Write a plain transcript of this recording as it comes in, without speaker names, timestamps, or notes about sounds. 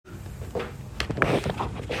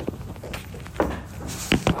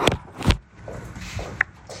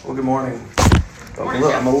Well, good morning.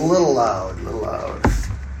 I'm a little loud.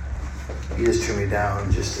 You just turn me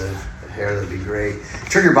down just a hair, that'd be great.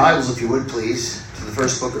 Turn your Bibles, if you would, please, to the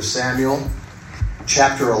first book of Samuel,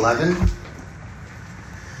 chapter 11.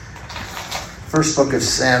 First book of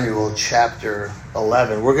Samuel, chapter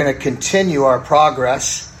 11. We're going to continue our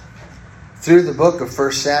progress through the book of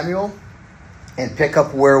 1 Samuel and pick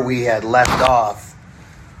up where we had left off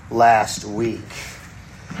last week.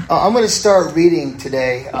 I'm going to start reading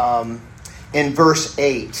today in verse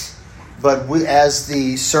 8. But as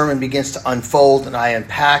the sermon begins to unfold and I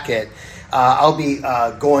unpack it, I'll be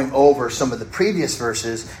going over some of the previous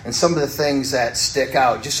verses and some of the things that stick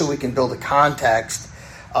out, just so we can build a context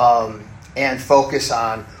and focus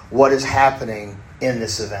on what is happening in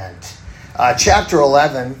this event. Chapter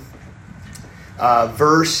 11,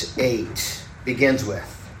 verse 8 begins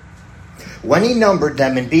with, "When he numbered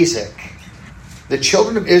them in Bezek, the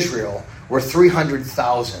children of Israel were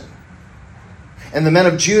 300,000, and the men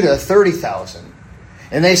of Judah 30,000.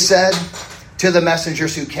 And they said to the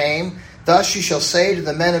messengers who came, 'Thus you shall say to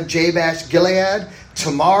the men of Jabesh Gilead,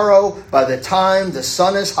 tomorrow by the time the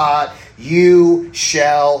sun is hot, you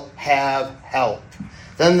shall have help.'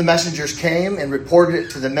 Then the messengers came and reported it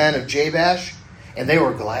to the men of Jabesh, and they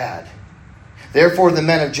were glad. Therefore the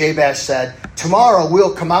men of Jabesh said, 'Tomorrow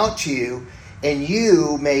we'll come out to you, and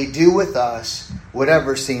you may do with us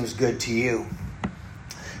whatever seems good to you.'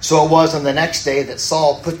 So it was on the next day that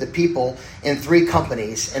Saul put the people in 3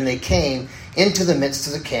 companies, and they came into the midst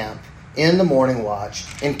of the camp in the morning watch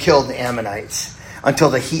and killed the Ammonites until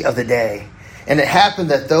the heat of the day. And it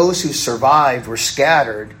happened that those who survived were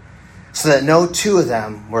scattered, so that no 2 of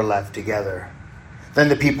them were left together. Then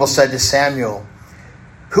the people said to Samuel,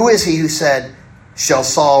 'Who is he who said, shall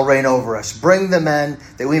Saul reign over us? Bring the men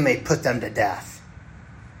that we may put them to death.'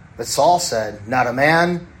 But Saul said, 'Not a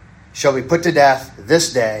man shall be put to death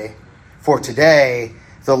this day, for today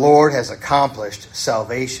the Lord has accomplished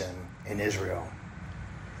salvation in Israel.'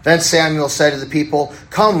 Then Samuel said to the people,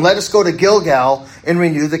 'Come, let us go to Gilgal and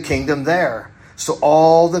renew the kingdom there.' So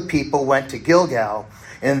all the people went to Gilgal,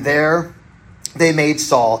 and there they made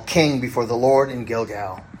Saul king before the Lord in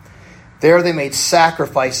Gilgal. There they made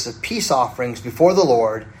sacrifices of peace offerings before the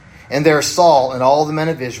Lord, and there Saul and all the men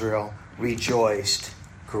of Israel rejoiced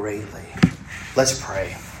greatly." Let's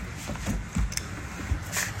pray.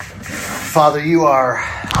 Father, you are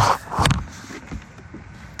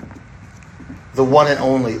the one and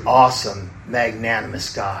only awesome,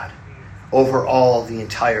 magnanimous God over all the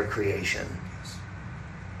entire creation.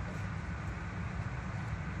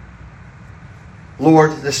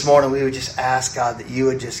 Lord, this morning we would just ask, God, that you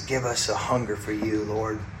would just give us a hunger for you,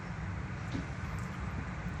 Lord.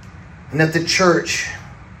 And that the church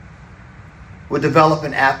would develop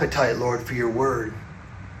an appetite, Lord, for your word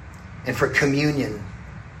and for communion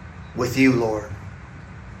with you, Lord.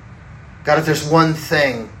 God, if there's one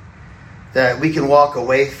thing that we can walk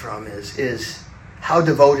away from is how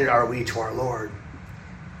devoted are we to our Lord?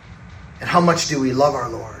 And how much do we love our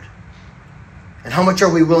Lord? And how much are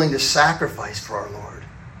we willing to sacrifice for our Lord?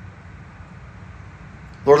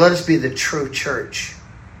 Lord, let us be the true church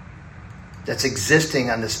that's existing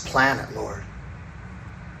on this planet, Lord.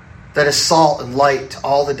 That is salt and light to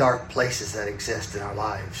all the dark places that exist in our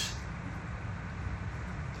lives.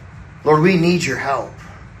 Lord, we need your help.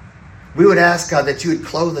 We would ask, God, that you would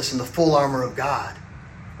clothe us in the full armor of God.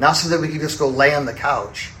 Not so that we can just go lay on the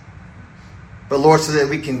couch, but Lord, so that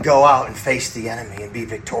we can go out and face the enemy and be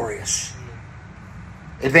victorious.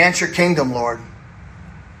 Advance your kingdom, Lord.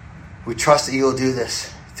 We trust that you will do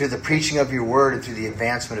this through the preaching of your word and through the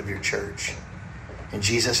advancement of your church. In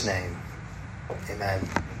Jesus' name, amen.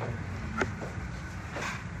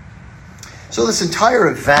 So this entire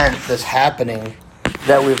event that's happening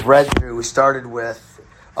that we've read through, we started with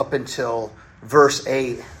up until verse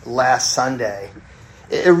 8 last Sunday.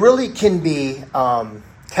 It really can be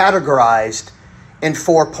categorized in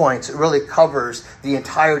 4 points. It really covers the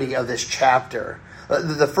entirety of this chapter.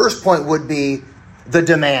 The first point would be the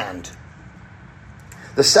demand.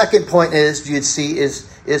 The second point is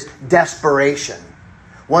desperation.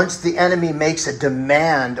 Once the enemy makes a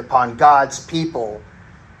demand upon God's people,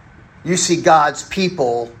 you see God's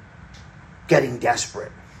people getting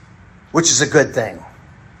desperate, which is a good thing.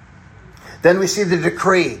 Then we see the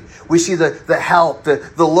decree. We see the help, the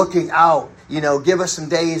looking out. Give us some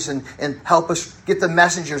days and help us get the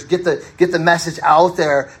messengers, get the message out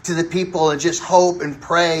there to the people, and just hope and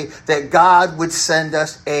pray that God would send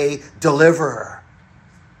us a deliverer.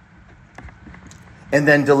 And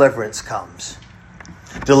then deliverance comes.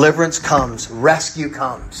 Deliverance comes. Rescue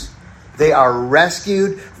comes. They are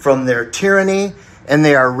rescued from their tyranny, and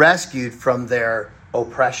they are rescued from their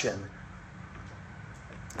oppression.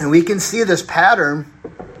 And we can see this pattern.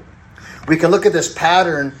 We can look at this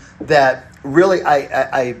pattern that really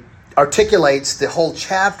I articulates the whole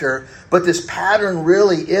chapter, but this pattern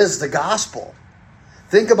really is the gospel.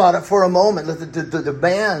 Think about it for a moment. The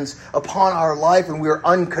demands upon our life when we are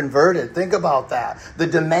unconverted. Think about that. The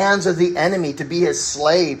demands of the enemy to be his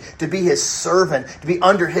slave, to be his servant, to be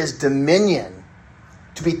under his dominion,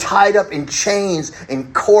 to be tied up in chains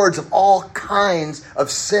and cords of all kinds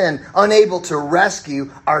of sin, unable to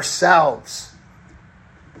rescue ourselves.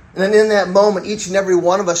 And then in that moment, each and every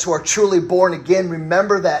one of us who are truly born again,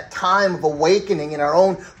 remember that time of awakening in our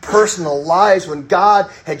own personal lives when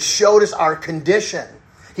God had showed us our condition.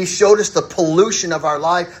 He showed us the pollution of our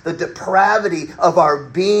life, the depravity of our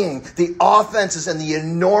being, the offenses and the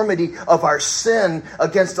enormity of our sin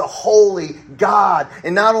against a holy God.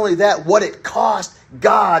 And not only that, what it cost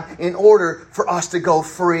God in order for us to go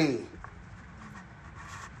free.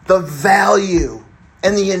 The value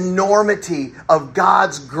and the enormity of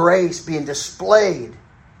God's grace being displayed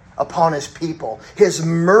upon his people. His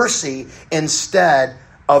mercy instead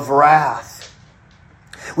of wrath.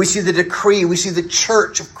 We see the decree. We see the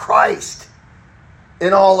church of Christ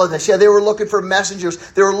in all of this. Yeah, they were looking for messengers.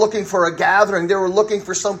 They were looking for a gathering. They were looking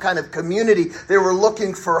for some kind of community. They were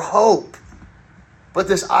looking for hope. But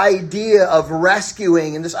this idea of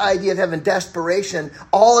rescuing and this idea of having desperation,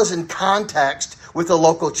 all is in context with the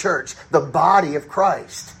local church, the body of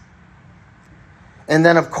Christ. And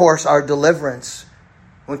then, of course, our deliverance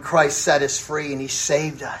when Christ set us free and he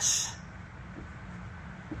saved us.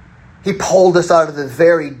 He pulled us out of the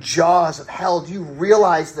very jaws of hell. Do you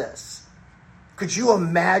realize this? Could you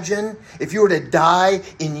imagine if you were to die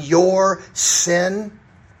in your sin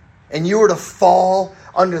and you were to fall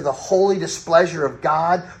under the holy displeasure of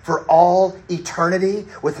God for all eternity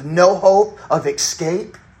with no hope of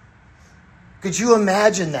escape? Could you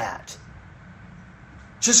imagine that?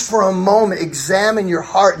 Just for a moment, examine your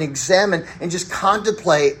heart and examine and just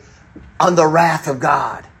contemplate on the wrath of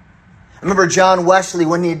God. I remember John Wesley,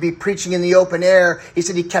 when he'd be preaching in the open air, he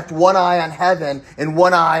said he kept one eye on heaven and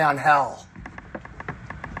one eye on hell.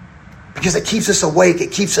 Because it keeps us awake,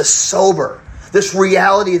 it keeps us sober. This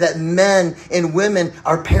reality that men and women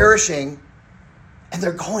are perishing and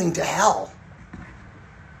they're going to hell.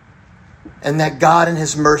 And that God in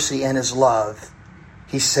his mercy and his love,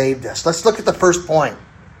 he saved us. Let's look at the first point.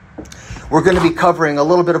 We're going to be covering a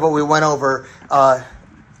little bit of what we went over,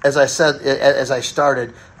 as I said, as I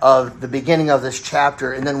started, of the beginning of this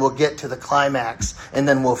chapter, and then we'll get to the climax, and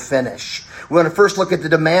then we'll finish. We want to first look at the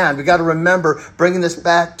demand. We got to remember, bringing this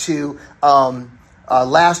back to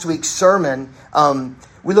last week's sermon,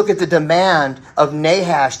 we look at the demand of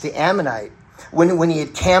Nahash the Ammonite. When he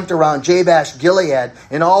had camped around Jabesh Gilead,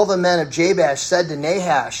 and all the men of Jabesh said to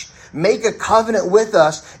Nahash, "Make a covenant with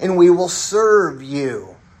us, and we will serve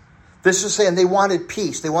you." This is saying they wanted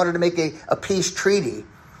peace. They wanted to make a peace treaty,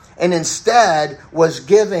 and instead was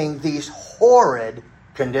giving these horrid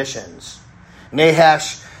conditions.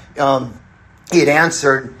 Nahash, Nahash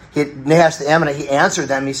the Ammonite, he answered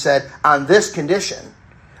them. He said, "On this condition,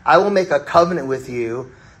 I will make a covenant with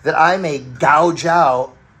you that I may gouge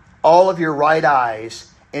out all of your right eyes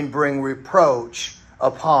and bring reproach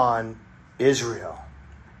upon Israel."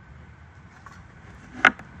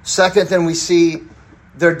 Second, then we see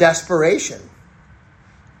their desperation.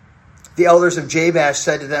 The elders of Jabesh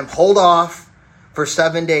said to them, "Hold off for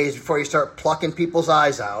 7 days before you start plucking people's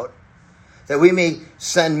eyes out, that we may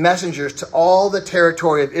send messengers to all the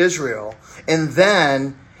territory of Israel. And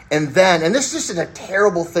then, and this is a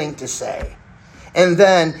terrible thing to say, and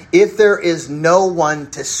then, if there is no one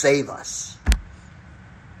to save us,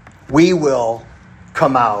 we will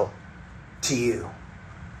come out to you."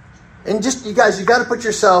 And just, you guys, you got to put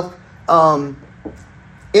yourself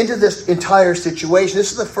into this entire situation.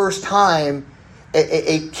 This is the first time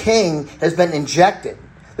a king has been injected.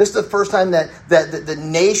 This is the first time that the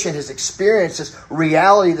nation has experienced this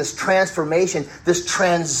reality, this transformation, this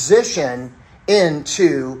transition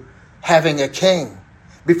into having a king.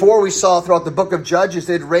 Before, we saw throughout the book of Judges,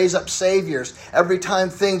 they'd raise up saviors. Every time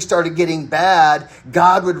things started getting bad,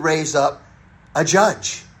 God would raise up a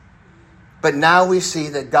judge. But now we see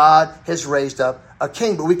that God has raised up a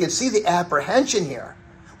king. But we can see the apprehension here.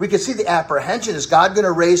 We can see the apprehension. Is God going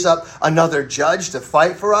to raise up another judge to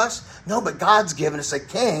fight for us? No, but God's given us a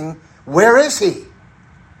king. Where is he?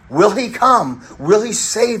 Will he come? Will he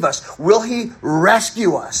save us? Will he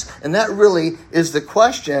rescue us? And that really is the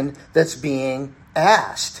question that's being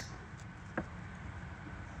asked.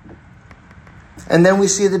 And then we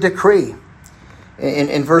see the decree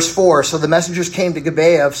in verse 4. So the messengers came to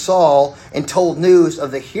Gibeah of Saul and told news of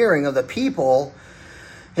the hearing of the people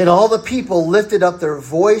And all the people lifted up their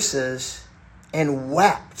voices and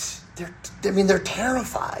wept. They're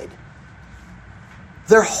terrified.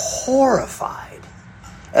 They're horrified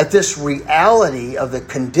at this reality of the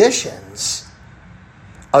conditions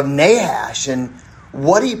of Nahash and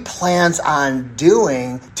what he plans on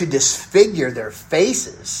doing to disfigure their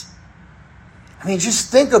faces. I mean, just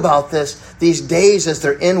think about this, these days as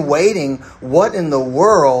they're in waiting, what in the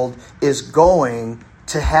world is going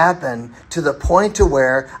to happen, to the point to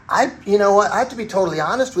where I have to be totally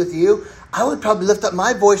honest with you, I would probably lift up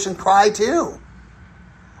my voice and cry too.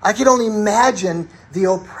 I can only imagine the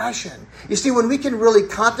oppression. You see, when we can really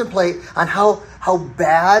contemplate on how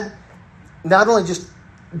bad, not only just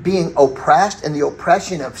being oppressed and the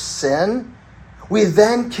oppression of sin, we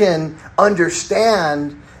then can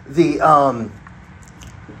understand the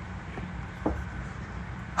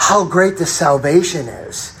how great the salvation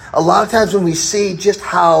is. A lot of times when we see just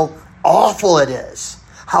how awful it is,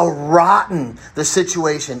 how rotten the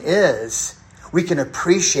situation is, we can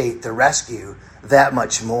appreciate the rescue that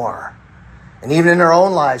much more. And even in our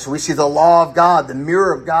own lives, we see the law of God, the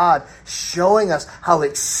mirror of God, showing us how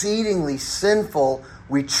exceedingly sinful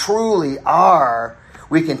we truly are.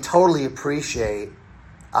 We can totally appreciate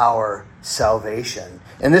our salvation.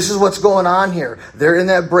 And this is what's going on here. They're in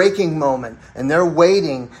that breaking moment, and they're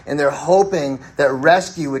waiting, and they're hoping that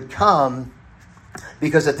rescue would come,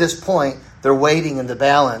 because at this point, they're waiting in the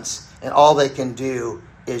balance, and all they can do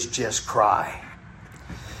is just cry.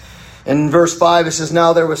 In verse 5, it says,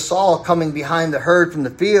 "Now there was Saul coming behind the herd from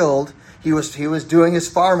the field." He was doing his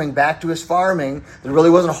farming, back to his farming. There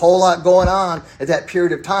really wasn't a whole lot going on at that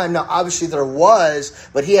period of time. Now, obviously there was,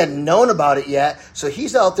 but he hadn't known about it yet. So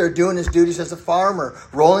he's out there doing his duties as a farmer,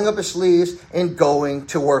 rolling up his sleeves and going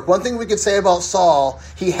to work. One thing we could say about Saul,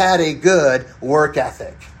 he had a good work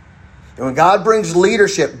ethic. And when God brings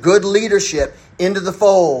leadership, good leadership into the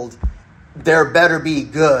fold, there better be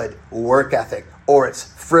good work ethic, or it's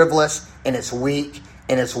frivolous and it's weak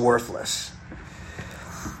and it's worthless.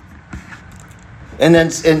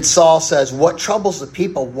 And Saul says, "What troubles the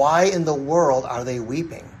people? Why in the world are they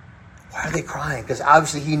weeping? Why are they crying?" Because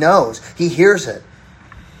obviously he knows. He hears it.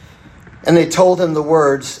 And they told him the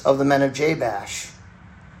words of the men of Jabesh.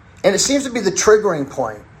 And it seems to be the triggering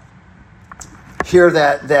point here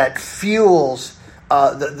that fuels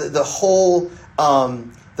the whole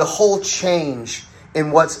change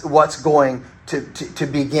in what's going to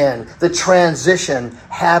begin. The transition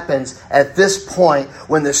happens at this point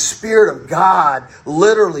when the Spirit of God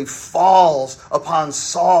literally falls upon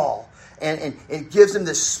Saul, and it gives him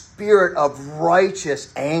this spirit of righteous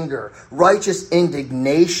anger, righteous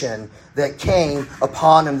indignation that came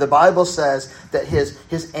upon him. The Bible says that his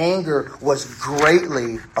anger was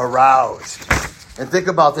greatly aroused. And think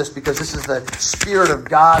about this, because this is the Spirit of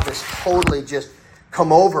God that's totally just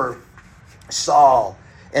come over Saul.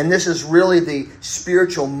 And this is really the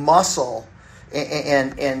spiritual muscle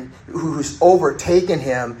and who's overtaken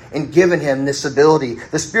him and given him this ability.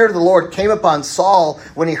 The Spirit of the Lord came upon Saul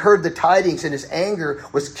when he heard the tidings, and his anger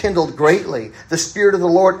was kindled greatly. The Spirit of the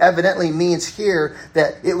Lord evidently means here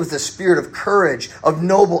that it was the spirit of courage, of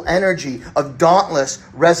noble energy, of dauntless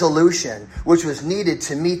resolution, which was needed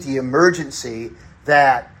to meet the emergency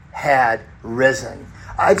that had risen.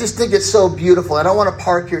 I just think it's so beautiful. I don't want to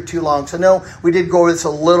park here too long. So no, we did go over this a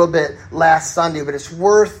little bit last Sunday, but it's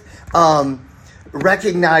worth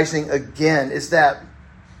recognizing again, is that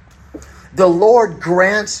the Lord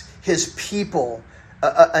grants his people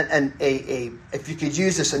if you could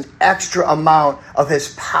use this, an extra amount of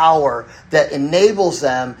his power that enables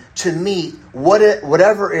them to meet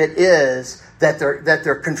whatever it is that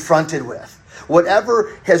they're confronted with.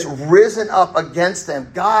 Whatever has risen up against them,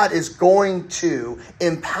 God is going to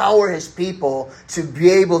empower his people to be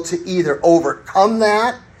able to either overcome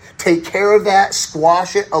that, take care of that,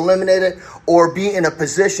 squash it, eliminate it, or be in a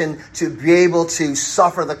position to be able to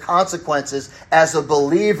suffer the consequences as a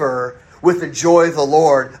believer with the joy of the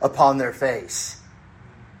Lord upon their face.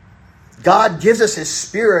 God gives us his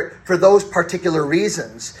Spirit for those particular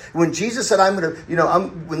reasons. When Jesus said,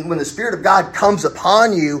 when the Spirit of God comes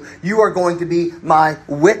upon you, you are going to be my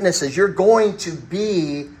witnesses. You're going to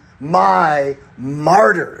be my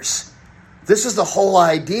martyrs. This is the whole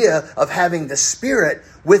idea of having the Spirit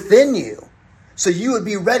within you, so you would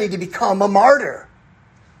be ready to become a martyr.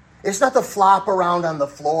 It's not to flop around on the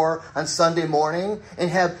floor on Sunday morning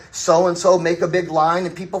and have so-and-so make a big line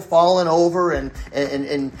and people falling over and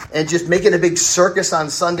just making a big circus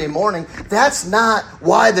on Sunday morning. That's not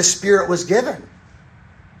why the Spirit was given.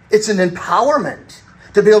 It's an empowerment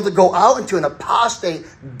to be able to go out into an apostate,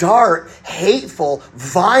 dark, hateful,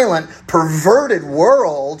 violent, perverted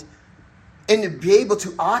world and to be able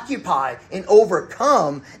to occupy and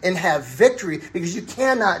overcome and have victory, because you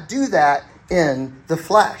cannot do that in the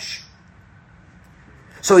flesh.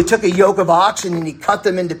 So he took a yoke of oxen and he cut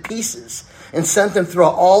them into pieces and sent them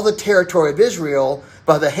throughout all the territory of Israel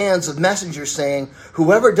by the hands of messengers, saying,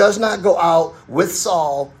 whoever does not go out with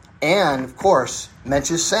Saul, and of course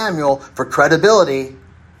mentions Samuel for credibility,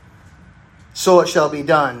 so it shall be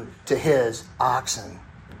done to his oxen.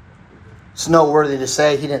 It's noteworthy to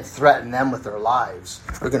say he didn't threaten them with their lives.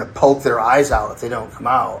 They're going to poke their eyes out if they don't come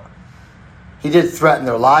out. He did threaten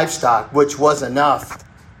their livestock, which was enough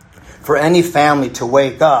for any family to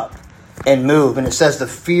wake up and move. And it says the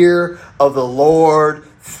fear of the Lord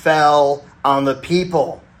fell on the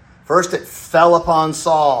people. First it fell upon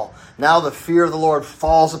Saul. Now the fear of the Lord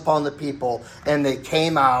falls upon the people, and they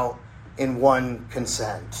came out in one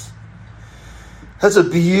consent. That's a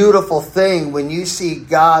beautiful thing when you see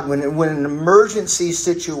God, when an emergency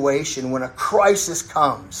situation, when a crisis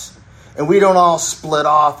comes, and we don't all split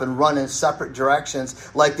off and run in separate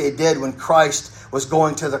directions like they did when Christ was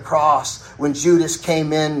going to the cross, when Judas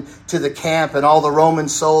came in to the camp and all the Roman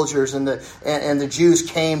soldiers and the Jews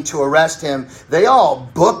came to arrest him. They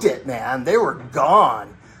all booked it, man. They were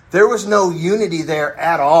gone. There was no unity there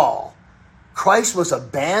at all. Christ was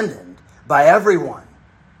abandoned by everyone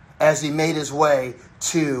as he made his way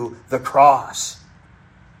to the cross.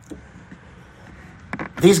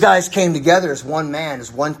 These guys came together as one man,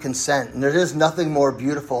 as one consent. And there is nothing more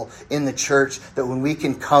beautiful in the church than when we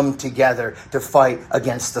can come together to fight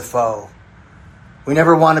against the foe. We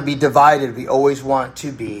never want to be divided. We always want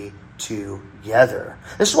to be together.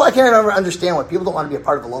 This is why I can't ever understand why people don't want to be a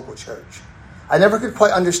part of a local church. I never could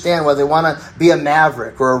quite understand why they want to be a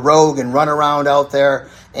maverick or a rogue and run around out there,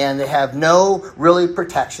 and they have no really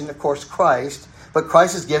protection. Of course, Christ, but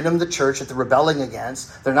Christ has given them the church that they're rebelling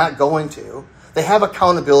against. They're not going to. They have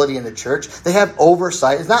accountability in the church. They have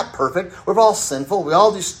oversight. It's not perfect. We're all sinful. We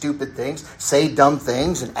all do stupid things, say dumb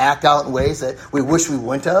things, and act out in ways that we wish we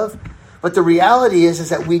wouldn't have. But the reality is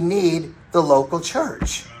that we need the local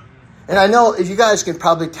church. And I know if you guys can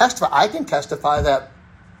probably testify, I can testify that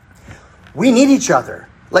we need each other.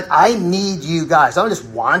 Like, I need you guys. I don't just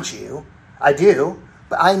want you. I do.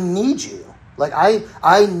 But I need you. Like,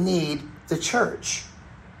 I need the church.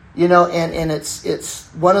 You know, and it's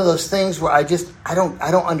one of those things where I don't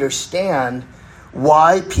understand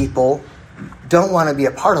why people don't want to be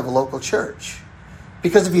a part of a local church.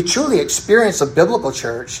 Because if you truly experience a biblical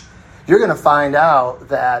church, you're going to find out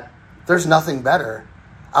that there's nothing better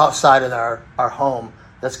outside of our home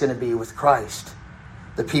that's going to be with Christ.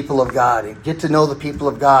 The people of God. And get to know the people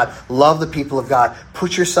of God. Love the people of God.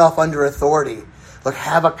 Put yourself under authority. Look,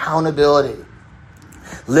 have accountability.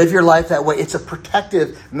 Live your life that way. It's a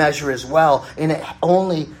protective measure as well, and it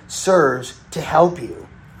only serves to help you.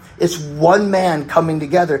 It's one man coming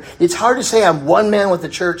together. It's hard to say I'm one man with the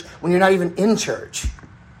church when you're not even in church.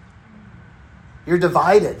 You're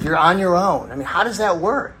divided. You're on your own. I mean, how does that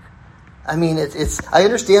work? I mean, I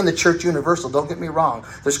understand the church universal. Don't get me wrong.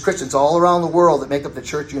 There's Christians all around the world that make up the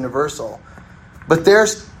church universal. But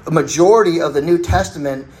there's a majority of the New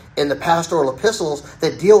Testament in the pastoral epistles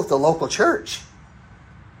that deal with the local church.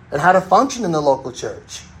 And how to function in the local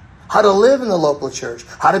church. How to live in the local church.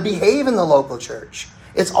 How to behave in the local church.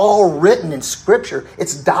 It's all written in Scripture.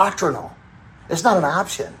 It's doctrinal. It's not an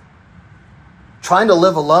option. Trying to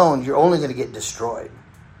live alone, you're only going to get destroyed.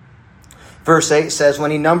 Verse 8 says,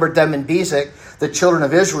 when he numbered them in Bezek, the children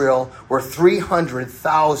of Israel were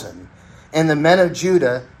 300,000. And the men of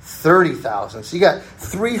Judah, 30,000. So you got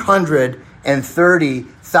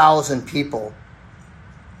 330,000 people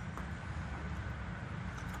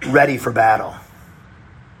ready for battle.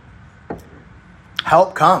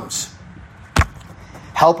 Help comes.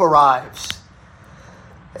 Help arrives.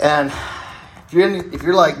 And if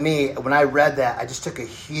you're like me, when I read that, I just took a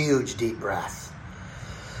huge deep breath.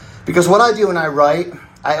 Because what I do when I write,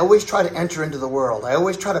 I always try to enter into the world. I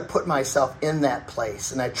always try to put myself in that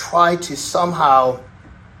place. And I try to somehow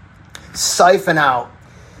siphon out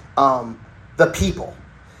the people.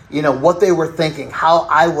 You know, what they were thinking, how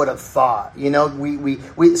I would have thought. You know, we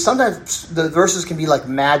sometimes the verses can be like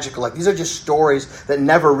magical. Like, these are just stories that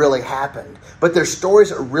never really happened. But they're stories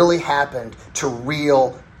that really happened to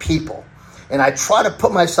real people. And I try to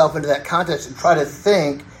put myself into that context and try to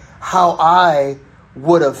think how I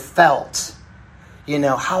would have felt. You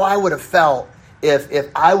know, how I would have felt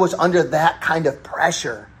if I was under that kind of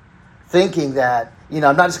pressure. Thinking that, you know,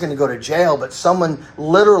 I'm not just going to go to jail, but someone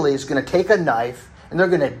literally is going to take a knife and they're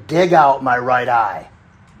going to dig out my right eye.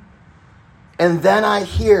 And then I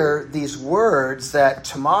hear these words that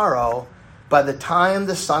tomorrow, by the time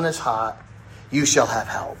the sun is hot, you shall have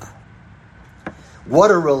help.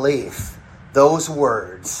 What a relief those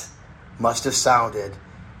words must have sounded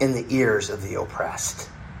in the ears of the oppressed.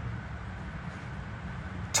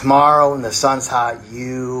 Tomorrow when the sun's hot,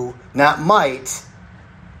 you not might,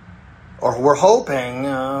 or we're hoping,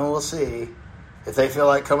 we'll see if they feel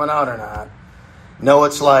like coming out or not. No,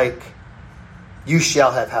 it's like, you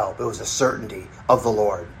shall have help. It was a certainty of the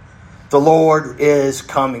Lord. The Lord is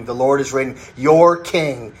coming. The Lord is reigning. Your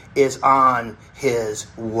King is on his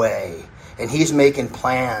way. And he's making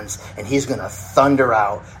plans, and he's going to thunder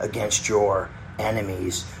out against your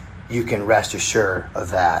enemies. You can rest assured of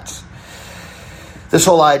that. This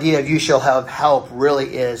whole idea of you shall have help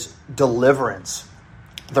really is deliverance.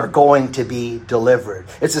 They're going to be delivered.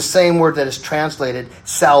 It's the same word that is translated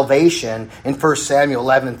salvation in 1 Samuel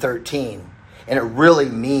 11:13. And it really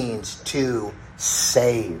means to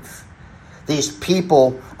save. These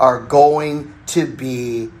people are going to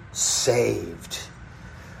be saved.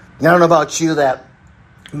 Now, I don't know about you, that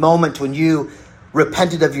moment when you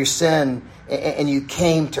repented of your sin and you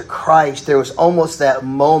came to Christ, there was almost that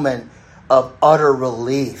moment of utter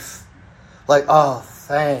relief. Like, oh,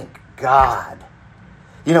 thank God.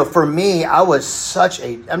 You know, for me, I was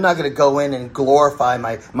I'm not going to go in and glorify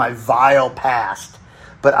my vile past,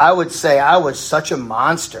 but I would say I was such a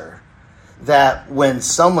monster that when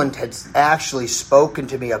someone had actually spoken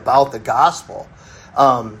to me about the gospel,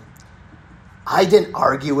 I didn't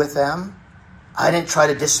argue with them. I didn't try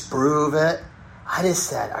to disprove it. I just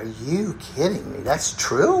said, are you kidding me? That's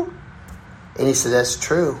true? And he said, that's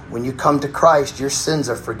true. When you come to Christ, your sins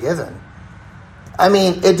are forgiven. I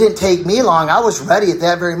mean, it didn't take me long. I was ready at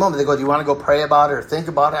that very moment. They go, do you want to go pray about it or think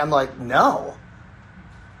about it? I'm like, no.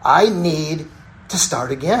 I need to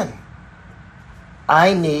start again.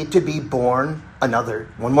 I need to be born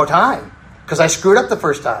one more time. Because I screwed up the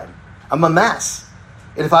first time. I'm a mess.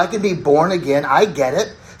 And if I can be born again, I get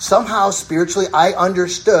it. Somehow, spiritually, I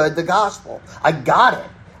understood the gospel. I got it.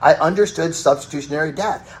 I understood substitutionary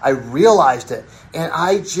death. I realized it. And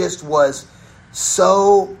I just was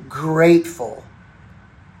so grateful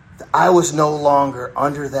that I was no longer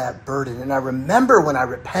under that burden. And I remember when I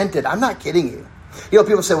repented, I'm not kidding you. You know,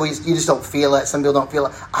 people say, well, you just don't feel it. Some people don't feel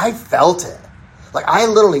it. I felt it. Like, I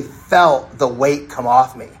literally felt the weight come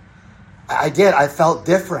off me. I did. I felt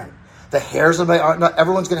different. The hairs of my arm, not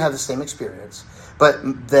everyone's going to have the same experience, but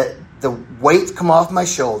the weight come off my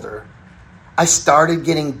shoulder. My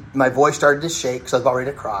voice started to shake because I was about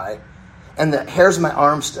ready to cry, and the hairs of my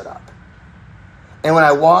arm stood up. And when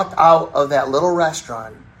I walked out of that little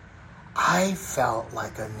restaurant, I felt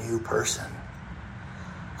like a new person.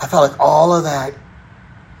 I felt like all of that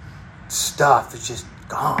stuff is just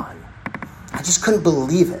gone. I just couldn't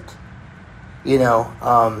believe it. You know,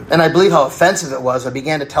 and I believe how offensive it was. I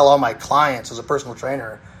began to tell all my clients as a personal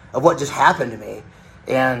trainer of what just happened to me.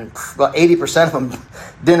 And about 80% of them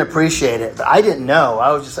didn't appreciate it. But I didn't know.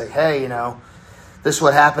 I was just like, hey, you know, this is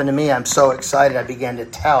what happened to me. I'm so excited. I began to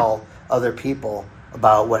tell other people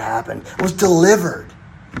about what happened. I was delivered.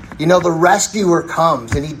 You know, the rescuer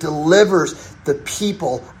comes and he delivers the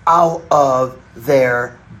people out of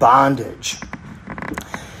their bondage.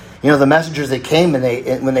 You know, the messengers, they came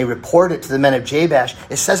and when they reported to the men of Jabesh,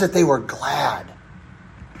 it says that they were glad.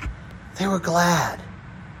 They were glad.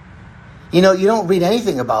 You know, you don't read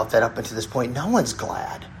anything about that up until this point. No one's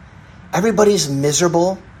glad. Everybody's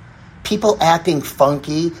miserable. People acting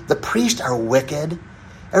funky. The priests are wicked.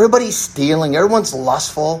 Everybody's stealing. Everyone's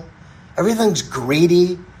lustful. Everything's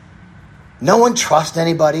greedy. No one trusts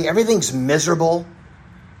anybody. Everything's miserable.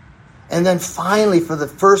 And then finally, for the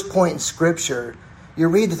first point in Scripture, you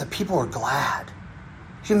read that the people are glad.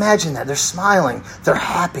 Can you imagine that? They're smiling. They're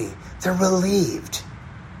happy. They're relieved.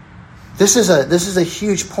 This is a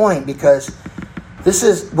huge point, because this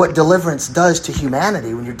is what deliverance does to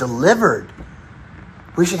humanity. When you're delivered,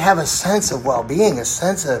 we should have a sense of well-being, a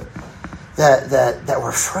sense of that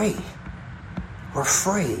we're free. We're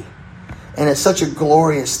free. And it's such a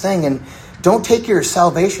glorious thing. And don't take your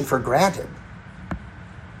salvation for granted.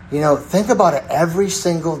 You know, think about it every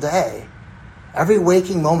single day. Every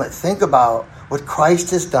waking moment, think about what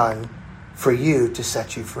Christ has done for you to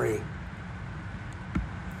set you free.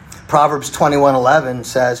 Proverbs 21:11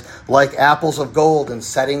 says, like apples of gold and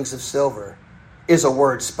settings of silver is a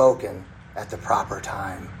word spoken at the proper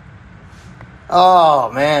time. Oh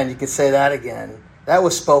man, you could say that again. That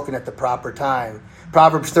was spoken at the proper time.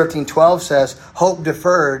 Proverbs 13:12 says, hope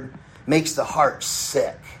deferred makes the heart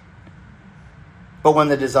sick. But when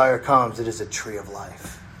the desire comes, it is a tree of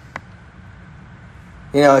life.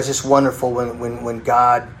 You know, it's just wonderful when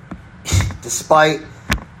God, despite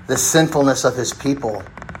the sinfulness of his people,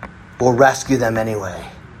 will rescue them anyway.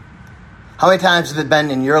 How many times have it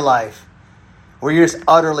been in your life where you're just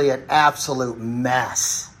utterly an absolute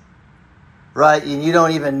mess, right? And you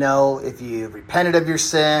don't even know if you repented of your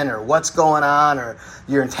sin or what's going on, or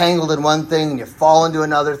you're entangled in one thing and you fall into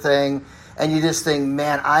another thing, and you just think,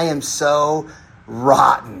 man, I am so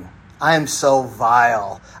rotten. I am so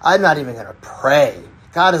vile. I'm not even going to pray.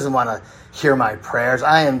 God doesn't want to hear my prayers.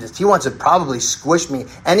 He wants to probably squish me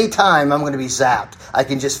anytime I'm going to be zapped. I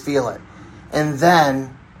can just feel it. And then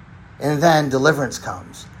deliverance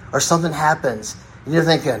comes, or something happens, and you're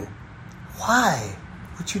thinking, why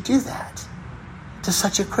would you do that to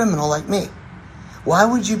such a criminal like me? Why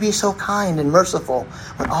would you be so kind and merciful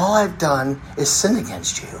when all I've done is sin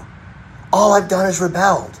against you? All I've done is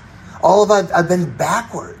rebelled. I've been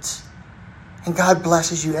backwards. And God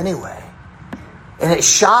blesses you anyway. And it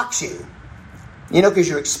shocks you, because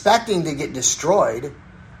you're expecting to get destroyed,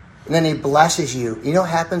 and then he blesses you. You know what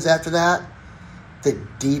happens after that? The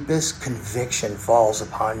deepest conviction falls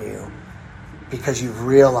upon you, because you've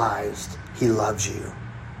realized he loves you,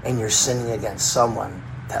 and you're sinning against someone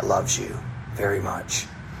that loves you very much.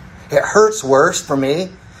 It hurts worse for me.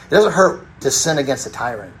 It doesn't hurt to sin against a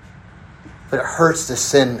tyrant, but it hurts to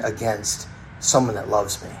sin against someone that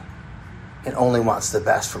loves me and only wants the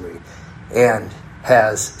best for me and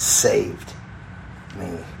has saved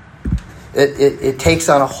me. It takes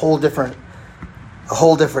on a whole different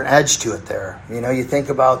edge to it there. You think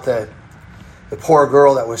about the poor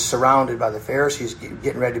girl that was surrounded by the Pharisees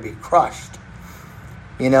getting ready to be crushed.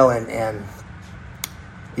 And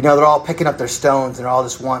they're all picking up their stones and they're all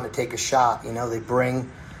just wanting to take a shot.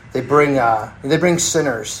 They bring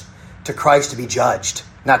sinners to Christ to be judged,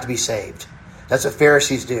 not to be saved. That's what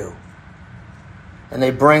Pharisees do. And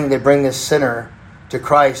they bring this sinner to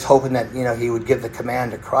Christ, hoping that he would give the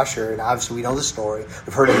command to crush her. And obviously we know the story.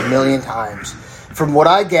 We've heard it a million times. From what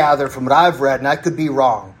I gather, from what I've read, and I could be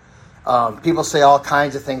wrong, people say all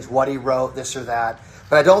kinds of things, what he wrote, this or that.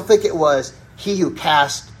 But I don't think it was he who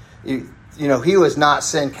cast, he who has not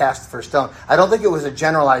sinned cast the first stone. I don't think it was a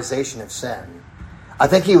generalization of sin. I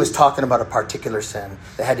think he was talking about a particular sin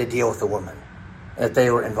that had to deal with the woman that they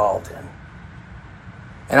were involved in.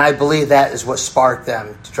 And I believe that is what sparked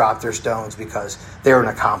them to drop their stones, because they were an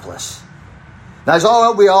accomplice.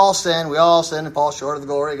 Now, we all sin and fall short of the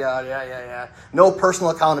glory of God. Yeah. No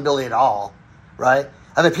personal accountability at all, right?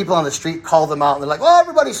 Other people on the street call them out and they're like, well,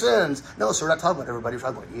 everybody sins. No, so we're not talking about everybody, we're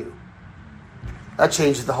talking about you. That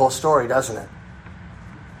changes the whole story, doesn't it?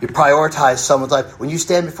 You prioritize someone's life. When you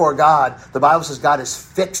stand before God, the Bible says God has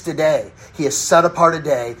fixed a day. He has set apart a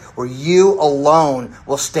day where you alone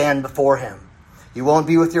will stand before him. You won't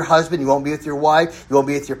be with your husband. You won't be with your wife. You won't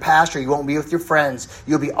be with your pastor. You won't be with your friends.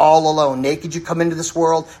 You'll be all alone. Naked you come into this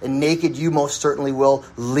world, and naked you most certainly will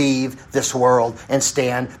leave this world and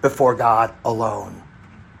stand before God alone.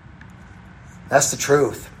 That's the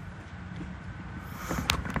truth.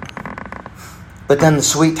 But then the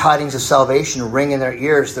sweet tidings of salvation ring in their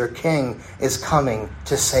ears. Their King is coming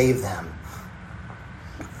to save them.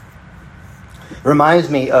 It reminds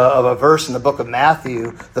me of a verse in the book of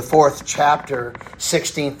Matthew, the 4th chapter,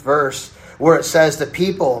 16th verse, where it says, the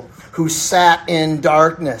people who sat in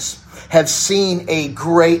darkness have seen a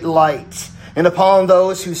great light. And upon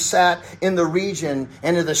those who sat in the region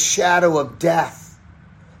and in the shadow of death,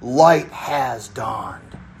 light has dawned.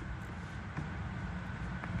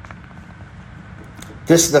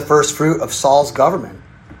 This is the first fruit of Saul's government.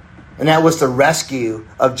 And that was the rescue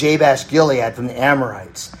of Jabesh Gilead from the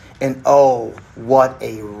Amorites. And oh, what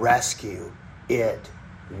a rescue it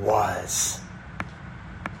was.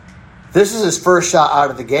 This is his first shot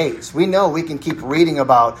out of the gates. We know we can keep reading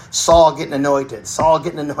about Saul getting anointed,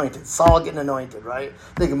 right?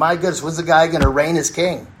 Thinking, my goodness, when's the guy going to reign as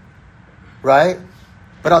king? Right?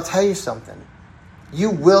 But I'll tell you something.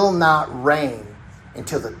 You will not reign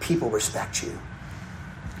until the people respect you.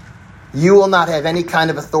 You will not have any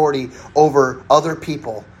kind of authority over other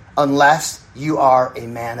people unless you are a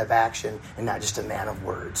man of action and not just a man of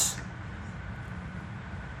words.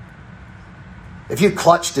 If you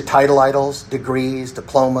clutch to title idols, degrees,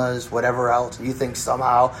 diplomas, whatever else, you think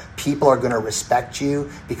somehow people are going to respect you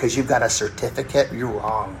because you've got a certificate, you're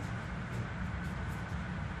wrong.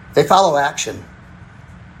 They follow action.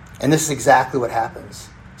 And this is exactly what happens.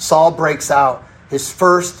 Saul breaks out. His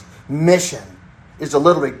first mission is to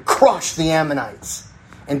literally crush the Ammonites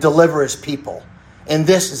and deliver his people. And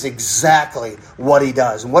this is exactly what he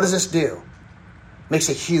does. And what does this do? It makes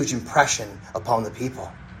a huge impression upon the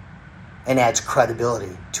people and adds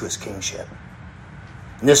credibility to his kingship.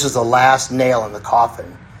 And this is the last nail in the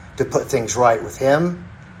coffin to put things right with him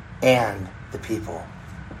and the people.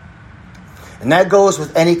 And that goes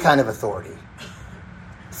with any kind of authority.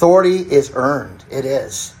 Authority is earned. It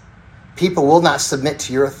is. People will not submit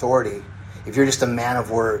to your authority if you're just a man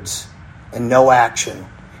of words and no action,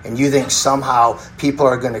 and you think somehow people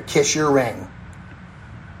are going to kiss your ring.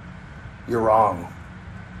 You're wrong.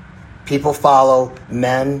 People follow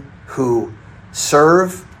men who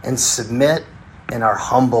serve and submit and are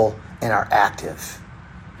humble and are active.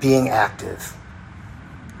 Being active.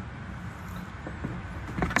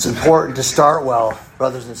 It's important to start well,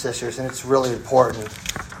 brothers and sisters, and it's really important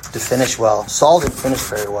to finish well. Saul didn't finish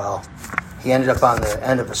very well. He ended up on the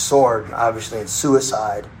end of a sword, obviously in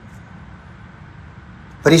suicide.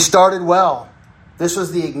 But he started well. This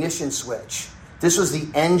was the ignition switch. This was the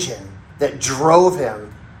engine that drove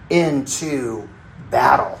him into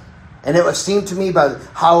battle. And it seemed to me by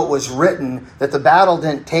how it was written that the battle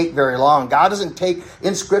didn't take very long. God doesn't take,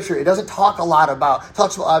 in Scripture, it doesn't talk a lot about, it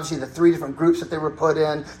talks about obviously the 3 different groups that they were put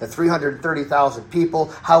in, the 330,000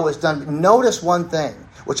 people, how it was done. But notice one thing,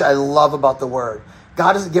 which I love about the Word.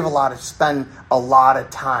 God doesn't spend a lot of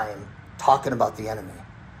time talking about the enemy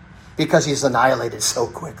because he's annihilated so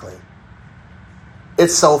quickly.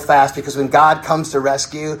 It's so fast because when God comes to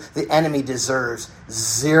rescue, the enemy deserves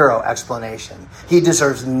zero explanation. He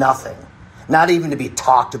deserves nothing, not even to be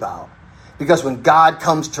talked about. Because when God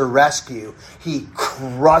comes to rescue, he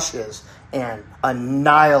crushes and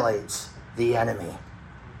annihilates the enemy.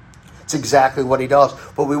 It's exactly what he does.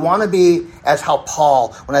 But we want to be as how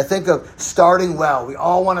Paul, when I think of starting well, we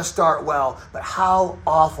all want to start well, but how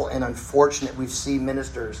awful and unfortunate we see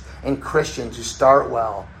ministers and Christians who start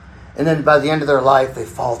well. And then by the end of their life, they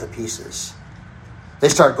fall to pieces. They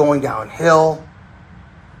start going downhill.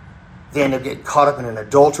 They end up getting caught up in an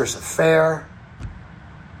adulterous affair.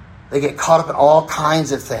 They get caught up in all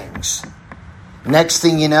kinds of things. Next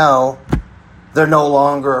thing you know, they're no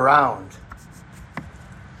longer around.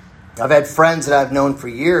 I've had friends that I've known for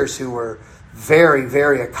years who were very,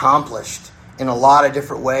 very accomplished in a lot of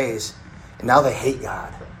different ways. And now they hate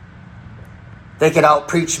God. They could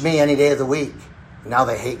out-preach me any day of the week. Now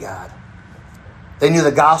they hate God. They knew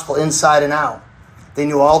the gospel inside and out. They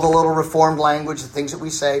knew all the little reformed language, the things that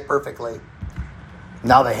we say perfectly.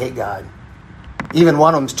 Now they hate God. Even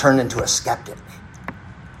one of them's turned into a skeptic.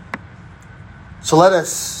 So let us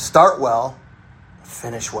start well,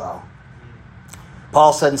 finish well.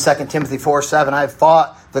 Paul said in 2 Timothy 4:7, I have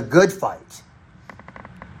fought the good fight.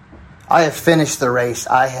 I have finished the race.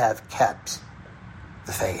 I have kept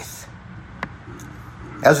the faith.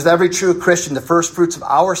 As with every true Christian, the first fruits of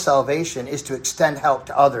our salvation is to extend help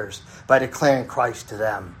to others by declaring Christ to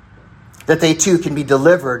them, that they too can be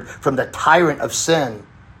delivered from the tyrant of sin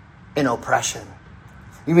and oppression.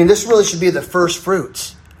 You mean this really should be the first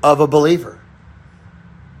fruits of a believer?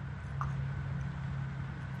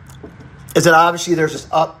 Is that obviously there's this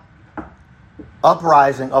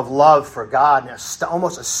uprising of love for God and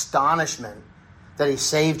almost astonishment that he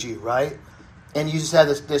saved you, right? And you just have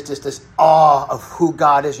this awe of who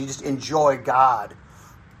God is. You just enjoy God.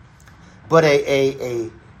 But a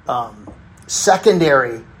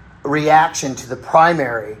secondary reaction to the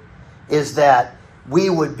primary is that we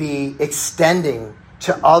would be extending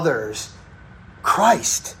to others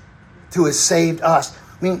Christ, who has saved us.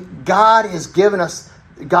 I mean, God has given us,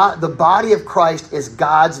 the body of Christ is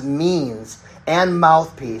God's means and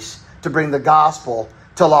mouthpiece to bring the gospel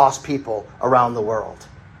to lost people around the world.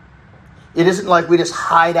 It isn't like we just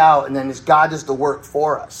hide out and then God does the work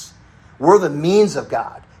for us. We're the means of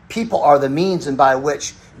God. People are the means and by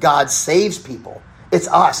which God saves people. It's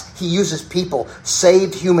us. He uses people,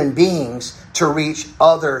 saved human beings, to reach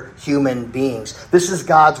other human beings. This is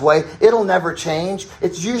God's way. It'll never change.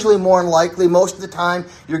 It's usually more than likely, most of the time,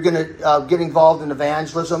 you're going to get involved in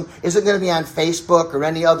evangelism. Isn't going to be on Facebook or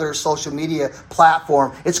any other social media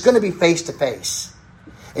platform. It's going to be face-to-face.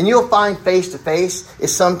 And you'll find face-to-face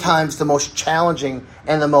is sometimes the most challenging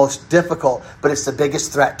and the most difficult, but it's the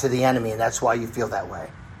biggest threat to the enemy, and that's why you feel that way.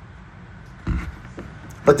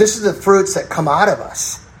 But this is the fruits that come out of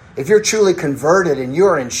us. If you're truly converted and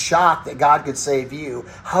you're in shock that God could save you,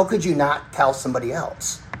 how could you not tell somebody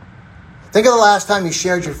else? Think of the last time you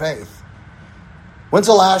shared your faith. When's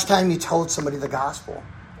the last time you told somebody the gospel?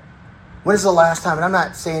 When is the last time, and I'm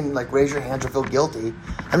not saying like raise your hands or feel guilty.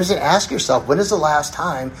 I'm just saying ask yourself, when is the last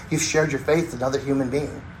time you've shared your faith with another human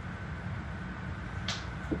being?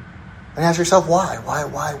 And ask yourself, why? Why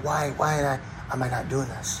am I not doing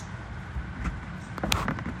this?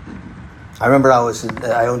 I remember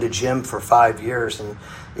I owned a gym for 5 years, and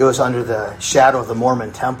it was under the shadow of the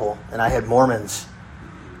Mormon temple, and I had Mormons.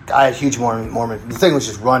 I had huge Mormon. The thing was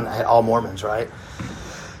just run. I had all Mormons, right?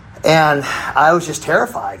 And I was just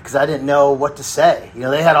terrified because I didn't know what to say.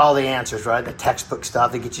 They had all the answers, right? The textbook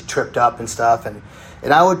stuff, they get you tripped up and stuff. And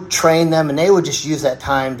I would train them, and they would just use that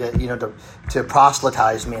time to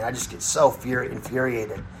proselytize me. And I just get so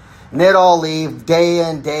infuriated. And they'd all leave day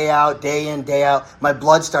in, day out, day in, day out. My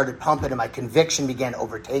blood started pumping, and my conviction began to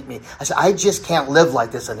overtake me. I said, I just can't live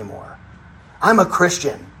like this anymore. I'm a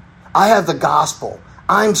Christian. I have the gospel.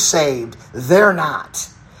 I'm saved. They're not.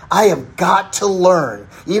 I have got to learn.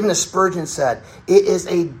 Even as Spurgeon said, it is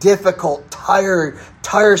a difficult,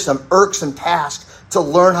 tiresome, irksome task to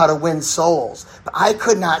learn how to win souls. But I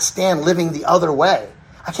could not stand living the other way.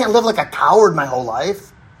 I can't live like a coward my whole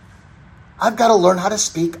life. I've got to learn how to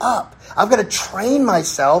speak up. I've got to train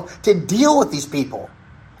myself to deal with these people.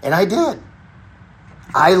 And I did.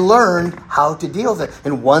 I learned how to deal with it.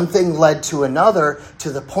 And one thing led to another,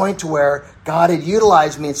 to the point where God had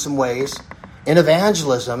utilized me in some ways in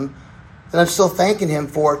evangelism that I'm still thanking him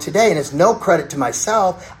for today. And it's no credit to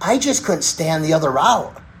myself. I just couldn't stand the other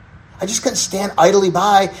route. I just couldn't stand idly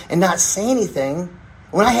by and not say anything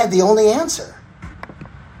when I had the only answer.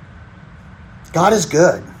 God is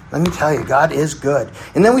good. Let me tell you, God is good.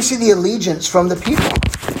 And then we see the allegiance from the people.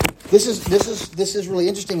 This is really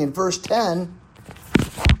interesting. In verse 10,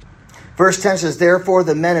 verse 10 says, therefore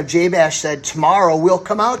the men of Jabesh said, tomorrow we'll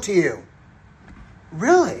come out to you.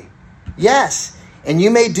 Really? Yes. And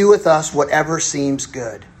you may do with us whatever seems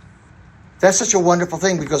good. That's such a wonderful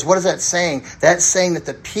thing, because what is that saying? That's saying that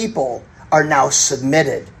the people are now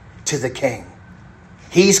submitted to the king.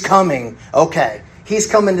 He's coming. Okay. He's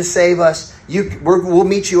coming to save us. We'll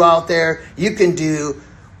meet you out there. You can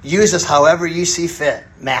use us however you see fit,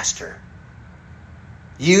 Master.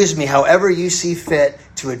 Use me however you see fit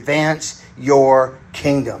to advance your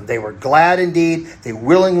kingdom. They were glad indeed. They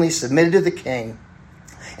willingly submitted to the king.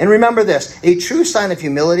 And remember this, a true sign of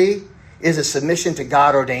humility is a submission to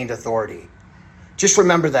God-ordained authority. Just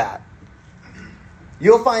remember that.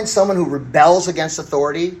 You'll find someone who rebels against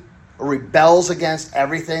authority, or rebels against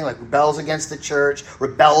everything, like rebels against the church,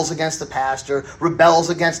 rebels against the pastor, rebels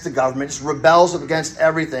against the government, just rebels against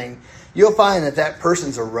everything. You'll find that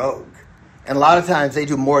person's a rogue. And a lot of times they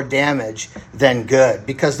do more damage than good.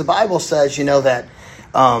 Because the Bible says, that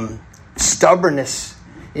stubbornness,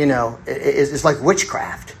 is like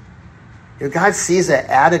witchcraft. God sees that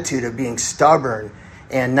attitude of being stubborn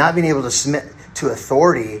and not being able to submit to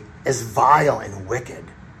authority as vile and wicked.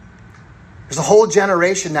 There's a whole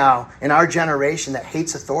generation now in our generation that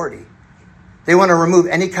hates authority. They want to remove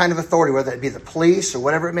any kind of authority, whether it be the police or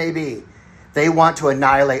whatever it may be. They want to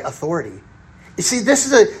annihilate authority. You see,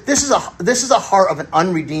 this is the heart of an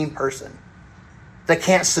unredeemed person that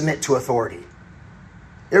can't submit to authority.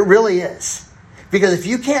 It really is. Because if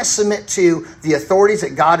you can't submit to the authorities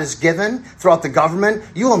that God has given throughout the government,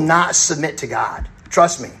 you will not submit to God.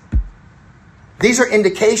 Trust me. These are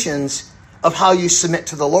indications of how you submit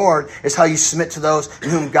to the Lord, is how you submit to those in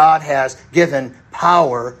whom God has given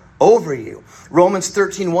power over you. Romans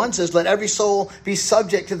 13:1 says, let every soul be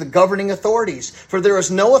subject to the governing authorities, for there is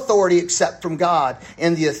no authority except from God,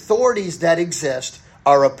 and the authorities that exist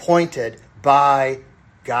are appointed by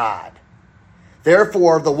God.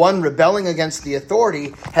 Therefore, the one rebelling against the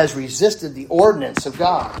authority has resisted the ordinance of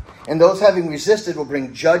God, and those having resisted will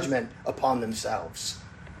bring judgment upon themselves.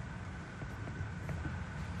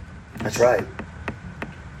 That's right.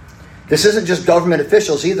 This isn't just government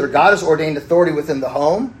officials either. God has ordained authority within the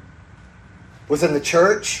home, within the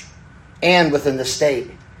church, and within the state.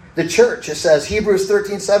 The church, it says, Hebrews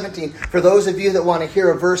 13:17, for those of you that want to hear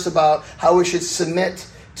a verse about how we should submit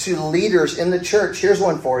to leaders in the church, here's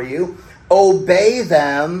one for you. Obey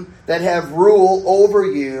them that have rule over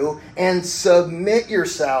you, and submit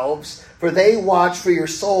yourselves, for they watch for your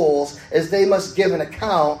souls, as they must give an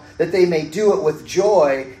account, that they may do it with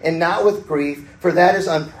joy and not with grief, for that is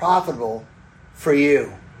unprofitable for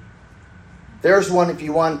you. There's one if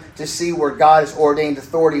you want to see where God has ordained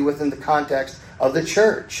authority within the context of the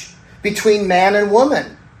church. Between man and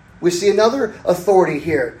woman, we see another authority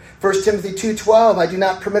here. 1 Timothy 2:12, I do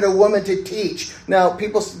not permit a woman to teach. Now,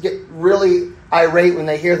 people get really irate when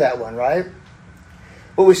they hear that one, right?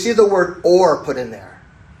 But we see the word or put in there.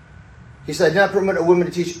 He said, I do not permit a woman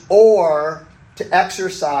to teach or to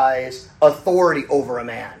exercise authority over a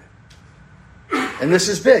man. And this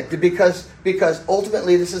is big because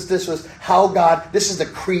ultimately this was how God, this is the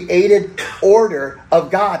created order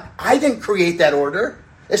of God. I didn't create that order.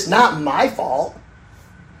 It's not my fault.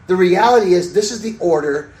 The reality is this is the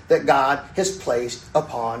order that God has placed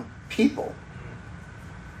upon people.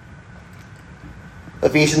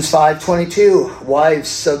 Ephesians 5:22, wives,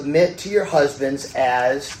 submit to your husbands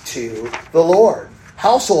as to the Lord.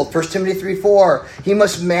 household. 1 Timothy 3:4. He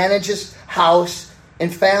must manage his house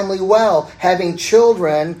and family well, having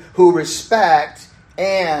children who respect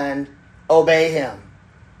and obey him.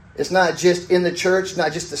 It's not just in the church,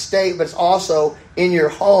 not just the state, but it's also in your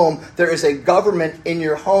home. There is a government in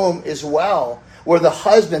your home as well, where the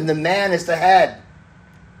husband, the man, is the head,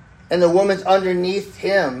 and the woman's underneath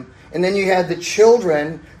him. And then you have the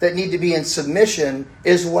children that need to be in submission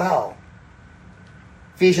as well.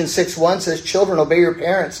 Ephesians 6:1 says, children, obey your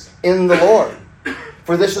parents in the Lord,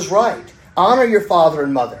 for this is right. Honor your father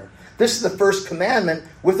and mother. This is the first commandment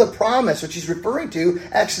with a promise, which he's referring to,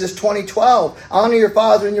 Exodus 20:12. Honor your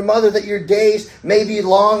father and your mother, that your days may be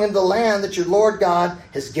long in the land that your Lord God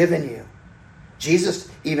has given you. Jesus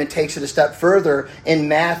even takes it a step further in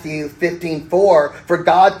Matthew 15:4. For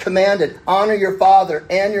God commanded, honor your father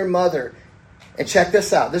and your mother. And check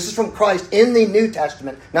this out. This is from Christ in the New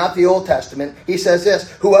Testament, not the Old Testament. He says this,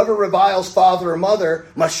 whoever reviles father or mother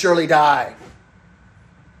must surely die.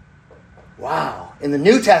 Wow. In the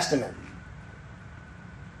New Testament.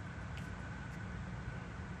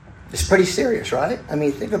 It's pretty serious, right? I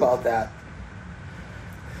mean, think about that.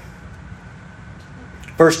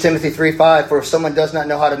 1 Timothy 3:5, for if someone does not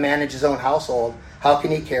know how to manage his own household, how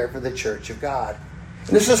can he care for the church of God?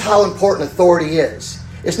 And this is how important authority is.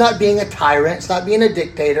 It's not being a tyrant. It's not being a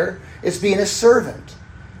dictator. It's being a servant.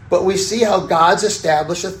 But we see how God's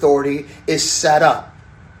established authority is set up.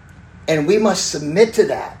 And we must submit to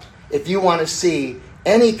that if you want to see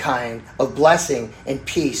any kind of blessing and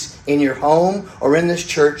peace in your home or in this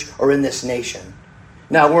church or in this nation.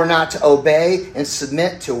 Now, we're not to obey and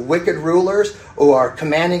submit to wicked rulers who are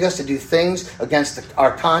commanding us to do things against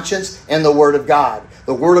our conscience and the Word of God.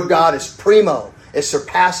 The Word of God is primo. It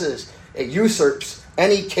surpasses, it usurps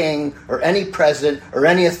any king or any president or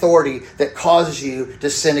any authority that causes you to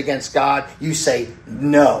sin against God. You say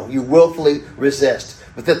no. You willfully resist.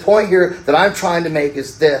 But the point here that I'm trying to make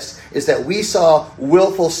is this, is that we saw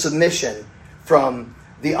willful submission from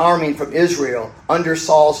the army from Israel under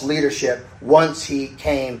Saul's leadership once he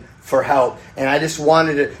came for help. And I just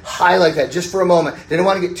wanted to highlight that just for a moment. Didn't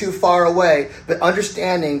want to get too far away, but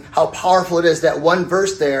understanding how powerful it is, that one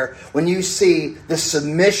verse there, when you see the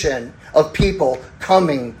submission of people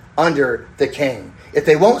coming under the king. If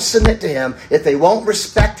they won't submit to him, if they won't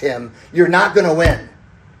respect him, you're not going to win.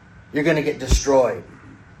 You're going to get destroyed.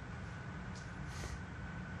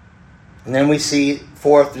 And then we see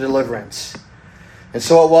fourth, deliverance. And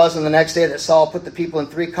so it was on the next day that Saul put the people in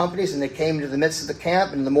 3 companies, and they came into the midst of the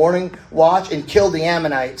camp in the morning watch and killed the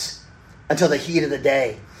Ammonites until the heat of the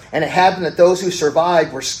day. And it happened that those who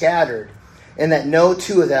survived were scattered, and that no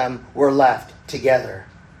 2 of them were left together.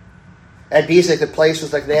 At Bezek, the place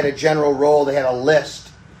was like they had a general roll, they had a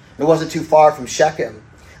list. It wasn't too far from Shechem,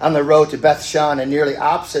 on the road to Beth-shan, and nearly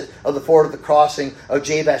opposite of the ford of the crossing of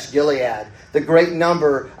Jabesh Gilead. The great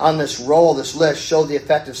number on this roll, this list, showed the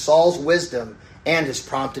effect of Saul's wisdom and his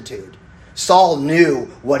promptitude. Saul knew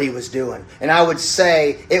what he was doing. And I would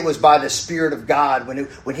say it was by the Spirit of God.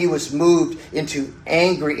 When he was moved into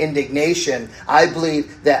angry indignation, I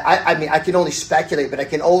believe that, I can only speculate, but I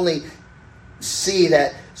can only see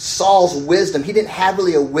that Saul's wisdom, he didn't have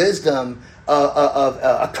really a wisdom of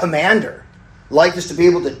a commander like this to be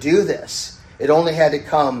able to do this. It only had to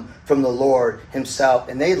come from the Lord himself.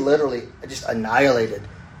 And they literally just annihilated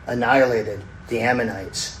the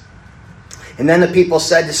Ammonites. And then the people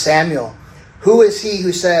said to Samuel, who is he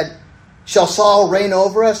who said, shall Saul reign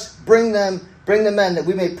over us? Bring the men that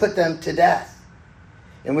we may put them to death.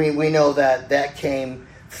 And we know that came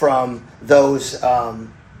from those,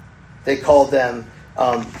 they called them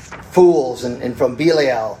fools, and from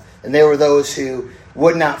Belial. And they were those who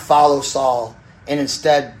would not follow Saul and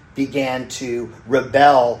instead began to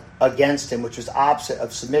rebel against him, which was opposite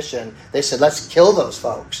of submission. They said, let's kill those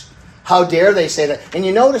folks. How dare they say that? And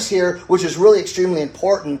you notice here, which is really extremely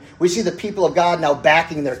important, we see the people of God now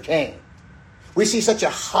backing their king. We see such a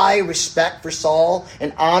high respect for Saul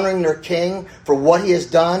and honoring their king for what he has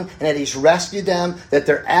done and that he's rescued them, that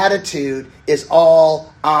their attitude is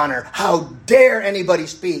all honor. How dare anybody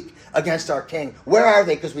speak against our king? Where are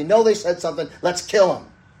they? Because we know they said something. Let's kill them.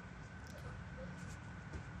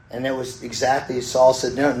 And it was exactly as Saul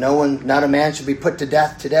said, no one, not a man should be put to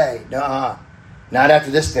death today. Nuh-uh. Not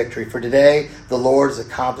after this victory. For today, the Lord has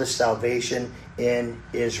accomplished salvation in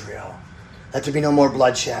Israel. Let there be no more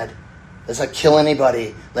bloodshed. Let's not kill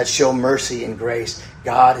anybody. Let's show mercy and grace.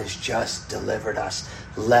 God has just delivered us.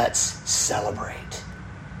 Let's celebrate.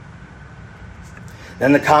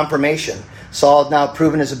 Then the confirmation. Saul had now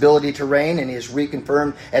proven his ability to reign, and he is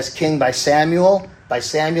reconfirmed as king by Samuel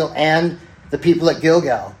and the people at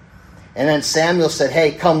Gilgal. And then Samuel said,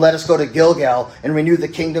 hey, come, let us go to Gilgal and renew the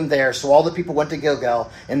kingdom there. So all the people went to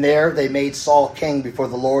Gilgal, and there they made Saul king before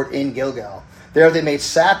the Lord in Gilgal. There they made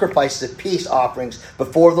sacrifices of peace offerings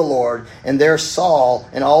before the Lord, and there Saul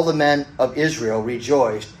and all the men of Israel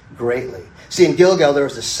rejoiced greatly. See, in Gilgal there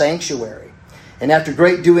was a sanctuary. And after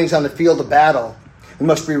great doings on the field of battle, we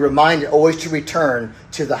must be reminded always to return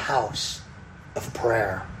to the house of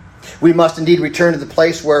prayer. We must indeed return to the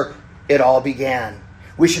place where it all began.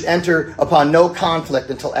 We should enter upon no conflict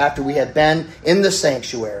until after we have been in the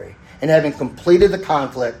sanctuary. And having completed the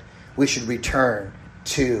conflict, we should return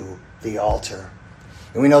to the altar.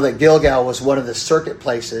 And we know that Gilgal was one of the circuit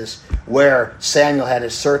places where Samuel had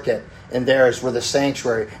his circuit. And there's where the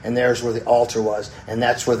sanctuary, and there's where the altar was. And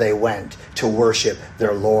that's where they went to worship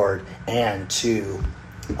their Lord and to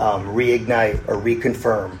reignite or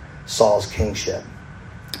reconfirm Saul's kingship.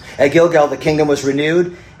 At Gilgal, the kingdom was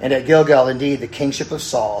renewed. And at Gilgal, indeed, the kingship of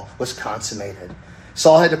Saul was consummated.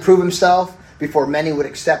 Saul had to prove himself before many would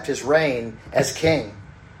accept his reign as king.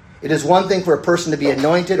 It is one thing for a person to be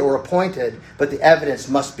anointed or appointed, but the evidence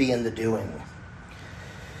must be in the doing.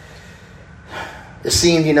 It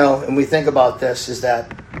seemed, and we think about this, is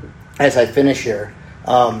that, as I finish here,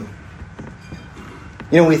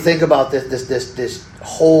 we think about this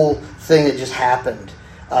whole thing that just happened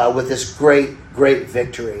with this great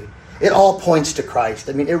victory. It all points to Christ.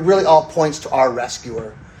 I mean, it really all points to our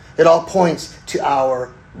rescuer. It all points to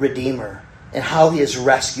our Redeemer and how he has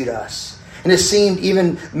rescued us. And it seemed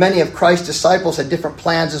even many of Christ's disciples had different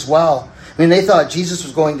plans as well. I mean, they thought Jesus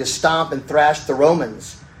was going to stomp and thrash the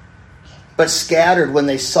Romans, but scattered when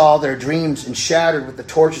they saw their dreams and shattered with the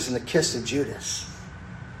torches and the kiss of Judas.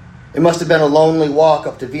 It must have been a lonely walk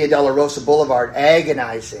up to Via Dolorosa Boulevard,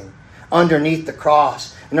 agonizing underneath the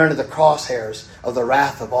cross and under the crosshairs of the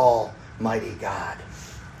wrath of Almighty God.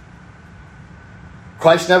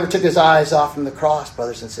 Christ never took his eyes off from the cross,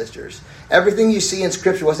 brothers and sisters. Everything you see in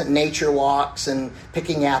Scripture wasn't nature walks and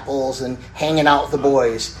picking apples and hanging out with the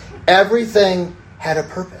boys. Everything had a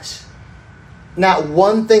purpose. Not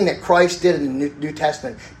one thing that Christ did in the New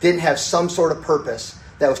Testament didn't have some sort of purpose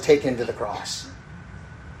that was taken to the cross.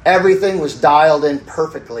 Everything was dialed in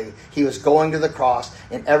perfectly. He was going to the cross,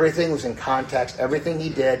 and everything was in context. Everything he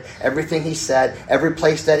did, everything he said, every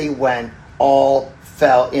place that he went, all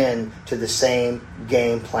fell into the same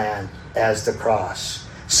game plan as the cross.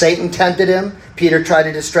 Satan tempted him. Peter tried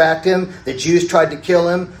to distract him. The Jews tried to kill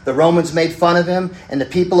him. The Romans made fun of him, and the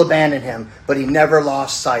people abandoned him. But he never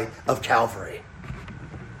lost sight of Calvary.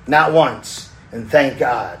 Not once. And thank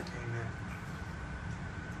God.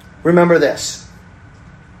 Remember this.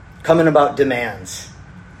 Coming about demands.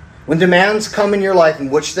 When demands come in your life,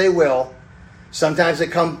 in which they will, sometimes they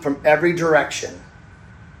come from every direction.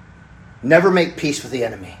 Never make peace with the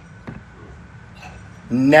enemy.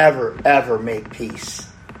 Never, ever make peace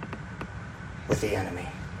with the enemy.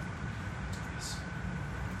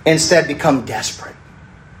 Instead, become desperate.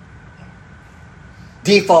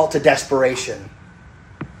 Default to desperation.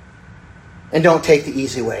 And don't take the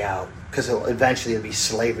easy way out, because eventually it'll be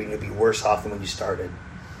slavery and you'll be worse off than when you started.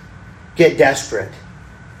 Get desperate.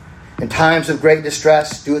 In times of great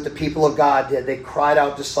distress, do what the people of God did. They cried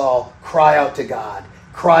out to Saul, cry out to God,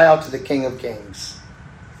 cry out to the King of Kings.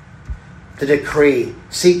 The decree,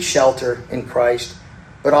 seek shelter in Christ,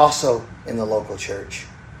 but also in the local church.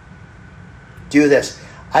 Do this.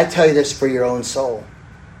 I tell you this for your own soul,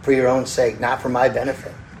 for your own sake, not for my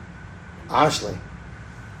benefit. Honestly,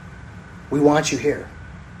 we want you here.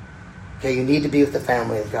 Okay, you need to be with the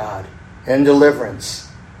family of God. And deliverance.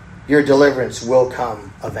 Your deliverance will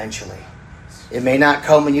come eventually. It may not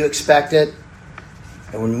come when you expect it,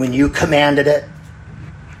 and when you commanded it,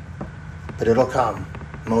 but it'll come.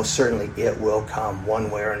 Most certainly, it will come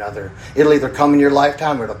one way or another. It'll either come in your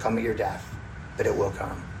lifetime or it'll come at your death, but it will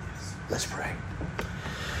come. Let's pray.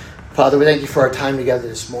 Father, we thank you for our time together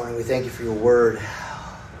this morning. We thank you for your word.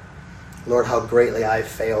 Lord, how greatly I've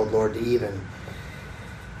failed, Lord, to even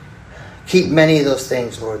keep many of those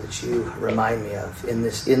things, Lord, that you remind me of in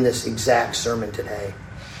this exact sermon today.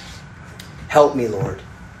 Help me, Lord.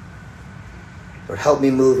 Lord, help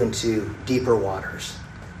me move into deeper waters.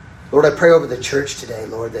 Lord, I pray over the church today,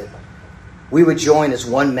 Lord, that we would join as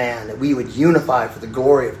one man, that we would unify for the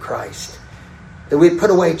glory of Christ, that we'd put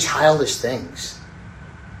away childish things.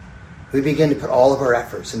 We begin to put all of our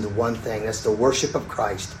efforts into one thing, that's the worship of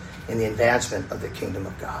Christ and the advancement of the kingdom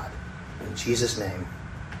of God. In Jesus' name,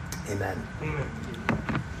 amen. Amen.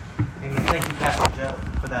 Amen. Thank you, Pastor Joe,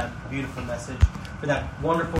 for that beautiful message, for that wonderful